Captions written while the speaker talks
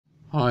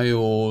Hi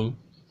all,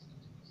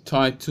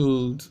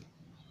 titled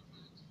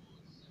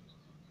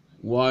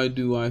Why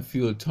Do I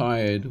Feel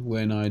Tired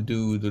When I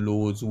Do the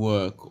Lord's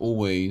Work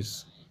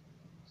Always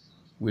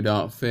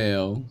Without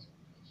Fail?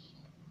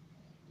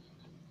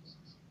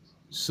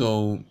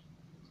 So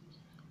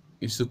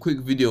it's a quick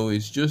video.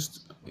 It's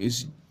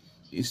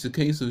the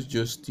case of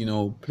just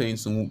playing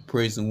some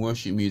praise and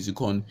worship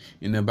music on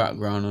in the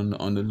background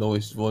on the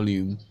lowest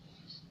volume,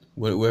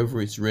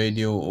 whether it's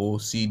radio or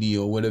CD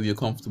or whatever you're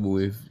comfortable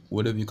with,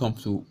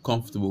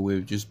 comfortable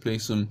with. Just play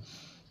some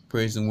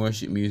praise and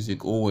worship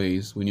music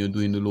always when you're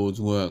doing the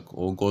Lord's work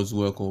or God's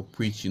work or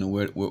preaching or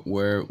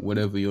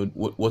whatever you're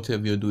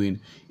doing.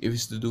 If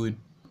it's to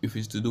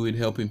do with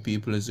helping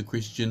people as a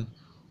Christian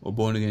or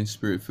born again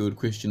spirit filled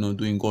Christian or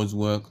doing God's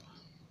work,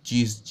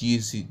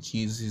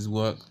 Jesus'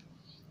 work,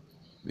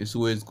 it's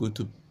always good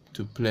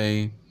to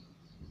play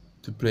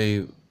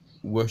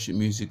worship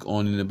music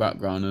on in the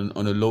background and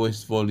on the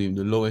lowest volume,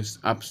 the lowest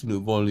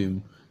absolute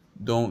volume.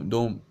 Don't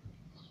don't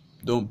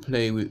don't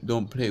play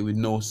it with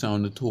no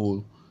sound at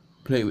all.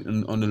 Play it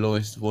on the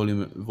lowest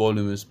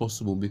volume as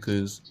possible,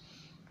 because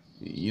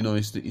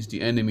it's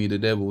the enemy, the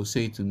devil,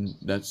 Satan,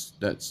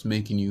 that's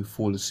making you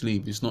fall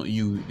asleep. It's not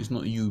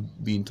you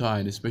being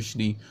tired,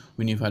 especially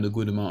when you've had a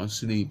good amount of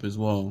sleep as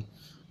well.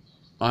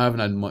 I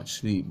haven't had much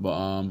sleep, but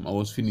I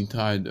was feeling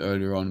tired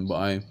earlier on,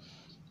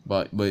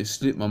 but it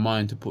slipped my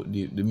mind to put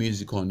the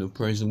music on, the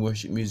praise and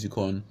worship music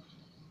on.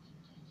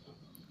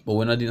 But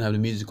when I didn't have the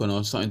music on, I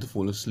was starting to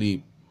fall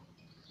asleep,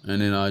 and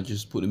then I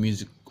just put the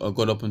music. I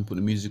got up and put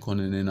the music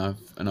on, and then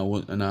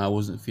I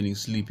wasn't feeling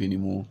sleepy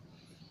anymore.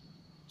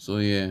 So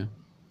yeah.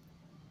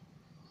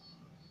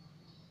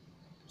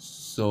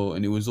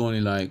 And it was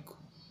only like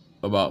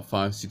about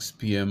 5-6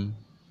 p.m.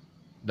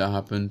 that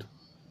happened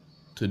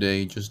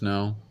today, just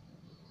now.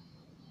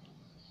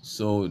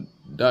 So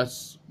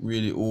that's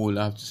really all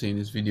I have to say in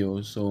this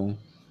video. So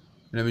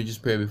let me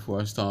just pray before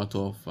I start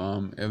off.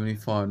 Heavenly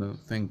Father,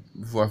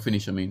 before I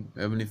finish,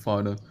 Heavenly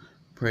Father,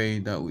 pray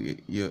that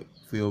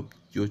for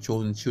your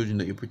chosen children,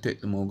 that you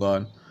protect them, oh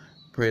God.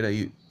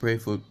 Pray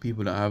for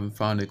people that haven't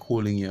found their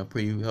calling yet. I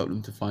pray you help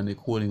them to find their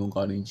calling, oh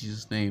God, in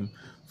Jesus' name.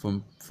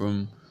 From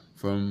from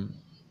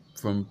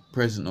from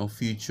present or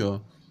future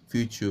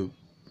future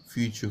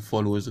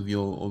followers of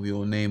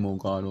your name, oh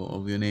God, or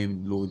of your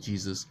name, Lord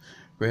Jesus.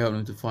 Pray help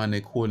them to find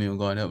their calling, oh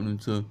God. Help them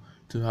to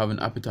have an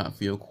appetite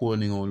for your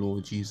calling, oh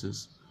Lord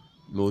Jesus.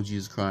 Lord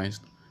Jesus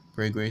Christ.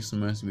 Pray grace and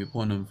mercy be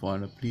upon them,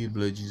 Father. Plead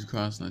blood Jesus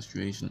Christ in that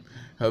situation.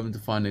 Help them to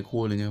find their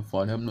calling, and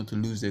Father. Help them not to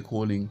lose their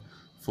calling.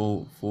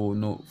 For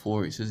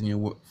it says in your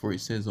word, for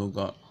it says, oh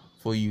God,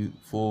 for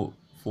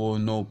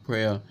no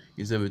prayer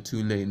is ever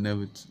too late,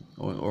 never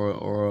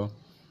or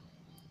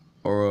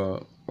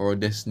a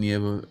destiny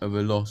ever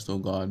lost, oh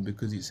God,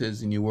 because it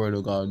says in your word,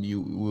 oh God, you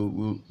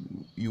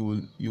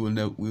will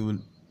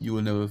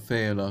never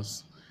fail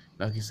us,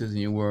 like it says in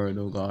your word,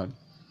 oh God.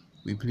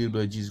 We plead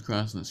blood Jesus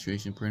Christ in that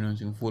situation. Pray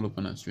nothing fall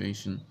upon that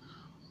situation.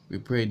 We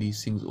pray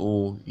these things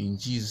all in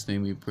Jesus'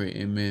 name. We pray,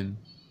 amen.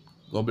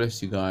 God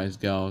bless you guys,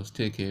 gals.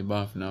 Take care.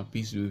 Bye for now.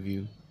 Peace be with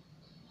you.